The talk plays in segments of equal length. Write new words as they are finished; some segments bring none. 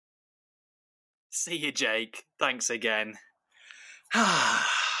See you, Jake. Thanks again.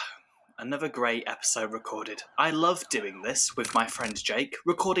 Another great episode recorded. I love doing this with my friend Jake,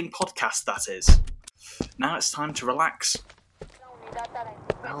 recording podcasts, that is. Now it's time to relax.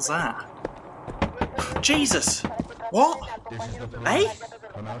 How's that? Jesus! What? Eh?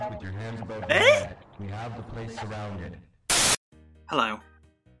 Come out with your hands above your Eh? head. We have the place surrounded. Hello.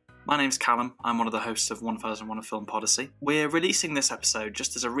 My name's Callum. I'm one of the hosts of 1001 A Film Podyssey. We're releasing this episode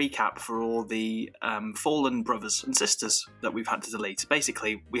just as a recap for all the fallen brothers and sisters that we've had to delete.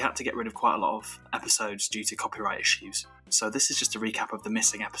 Basically, we had to get rid of quite a lot of episodes due to copyright issues. So this is just a recap of the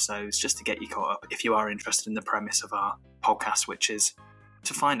missing episodes, just to get you caught up if you are interested in the premise of our podcast, which is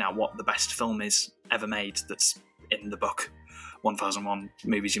to find out what the best film is ever made that's in the book. 1001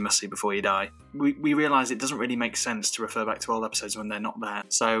 Movies You Must See Before You Die. We realise it doesn't really make sense to refer back to old episodes when they're not there,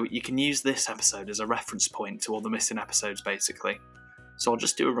 so you can use this episode as a reference point to all the missing episodes, basically. So I'll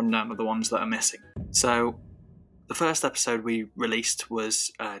just do a rundown of the ones that are missing. So, the first episode we released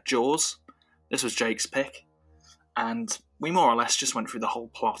was Jaws. This was Jake's pick, and we more or less just went through the whole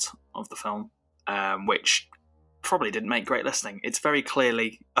plot of the film, which probably didn't make great listening. It's very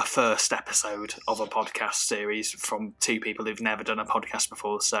clearly a first episode of a podcast series from two people who've never done a podcast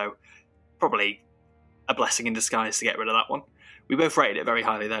before, so probably a blessing in disguise to get rid of that one. We both rated it very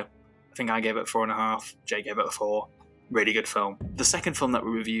highly, though. I think I gave it 4.5, Jay gave it a 4. Really good film. The second film that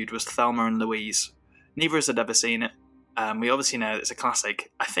we reviewed was Thelma and Louise. Neither of us had ever seen it. We obviously know it's a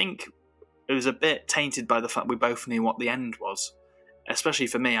classic. I think it was a bit tainted by the fact we both knew what the end was. Especially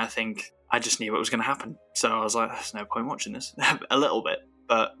for me, I think I just knew what was going to happen. So I was like, there's no point watching this. A little bit.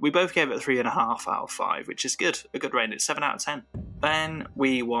 But we both gave it 3.5 out of 5, which is good. A good rating. It's 7 out of 10. Then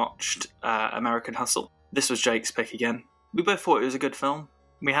we watched American Hustle. This was Jake's pick again. We both thought it was a good film.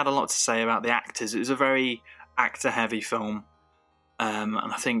 We had a lot to say about the actors. It was a very actor-heavy film. And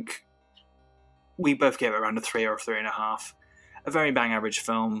I think we both gave it around a 3 or a 3.5. A very bang-average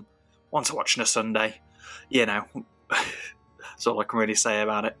film. One to watch on a Sunday. You know. That's all I can really say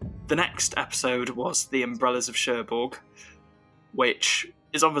about it. The next episode was The Umbrellas of Cherbourg, which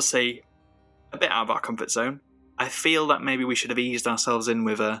is obviously a bit out of our comfort zone. I feel that maybe we should have eased ourselves in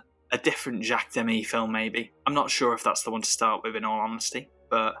with a different Jacques Demy film, maybe. I'm not sure if that's the one to start with, in all honesty,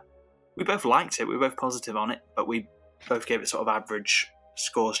 but we both liked it. We were both positive on it, but we both gave it sort of average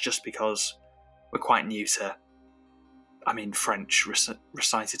scores just because we're quite new to, French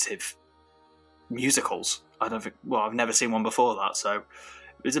recitative musicals. I've never seen one before that, so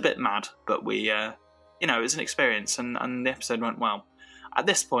it was a bit mad, but we, it was an experience, and the episode went well. At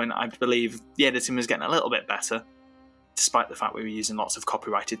this point, I believe the editing was getting a little bit better, despite the fact we were using lots of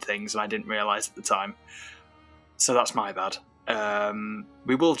copyrighted things, and I didn't realise at the time. So that's my bad.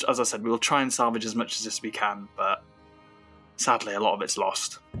 We will, as I said, we will try and salvage as much as this we can, but sadly, a lot of it's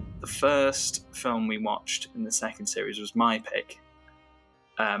lost. The first film we watched in the second series was my pick,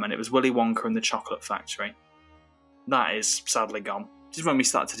 and it was Willy Wonka and the Chocolate Factory. That is sadly gone. This is when we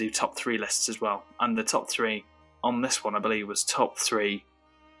started to do top 3 lists as well. And the top 3 on this one, I believe, was top 3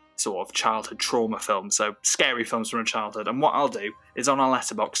 sort of childhood trauma films. So scary films from a childhood. And what I'll do is on our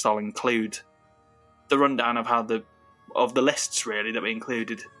letterbox, I'll include the rundown of the lists really that we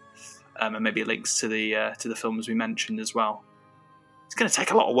included, and maybe links to the films we mentioned as well. It's going to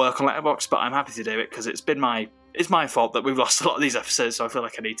take a lot of work on Letterboxd, but I'm happy to do it because it's my fault that we've lost a lot of these episodes, so I feel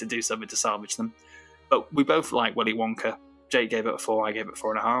like I need to do something to salvage them. But we both like Willy Wonka. Jake gave it a 4, I gave it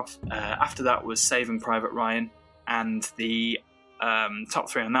 4.5. After that was Saving Private Ryan, and the top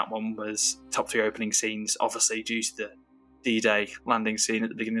 3 on that one was top 3 opening scenes, obviously due to the D-Day landing scene at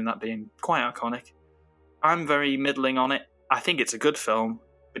the beginning, that being quite iconic. I'm very middling on it. I think it's a good film,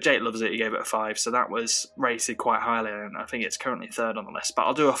 but Jake loves it, he gave it a 5, so that was rated quite highly, and I think it's currently 3rd on the list. But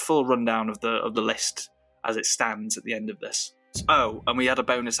I'll do a full rundown of the list as it stands at the end of this. Oh, and we had a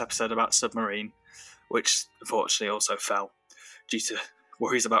bonus episode about Submarine, which unfortunately also fell due to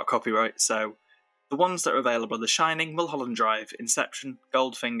worries about copyright. So the ones that are available are The Shining, Mulholland Drive, Inception,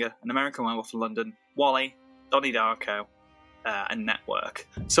 Goldfinger, An American Werewolf in London, Wall-E, Donnie Darko, and Network.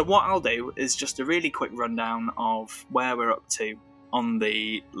 So what I'll do is just a really quick rundown of where we're up to on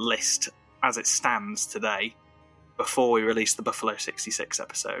the list as it stands today before we release the Buffalo 66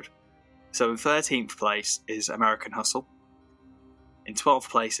 episode. So in 13th place is American Hustle. In 12th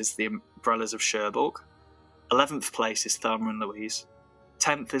place is The Umbrellas of Cherbourg. 11th place is Thelma and Louise.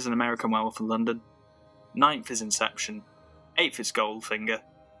 10th is An American Werewolf in London. 9th is Inception. 8th is Goldfinger.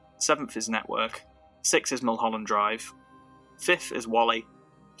 7th is Network. 6th is Mulholland Drive. 5th is Wall-E.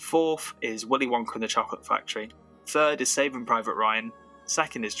 4th is Willy Wonka and the Chocolate Factory. 3rd is Saving Private Ryan.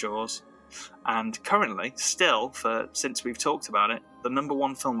 2nd is Jaws. And currently, still, since we've talked about it, the number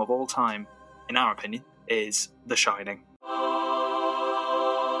 1 film of all time in our opinion, is The Shining.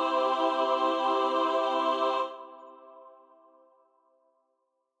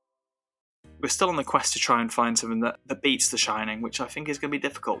 We're still on the quest to try and find something that beats The Shining, which I think is going to be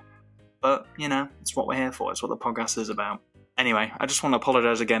difficult. But, you know, it's what we're here for. It's what the podcast is about. Anyway, I just want to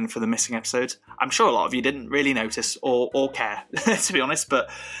apologise again for the missing episodes. I'm sure a lot of you didn't really notice or care, to be honest, but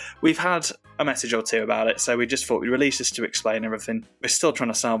we've had a message or two about it, so we just thought we'd release this to explain everything. We're still trying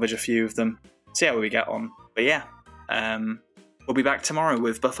to salvage a few of them, see how we get on. But yeah, we'll be back tomorrow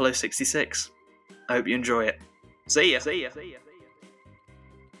with Buffalo 66. I hope you enjoy it. See ya.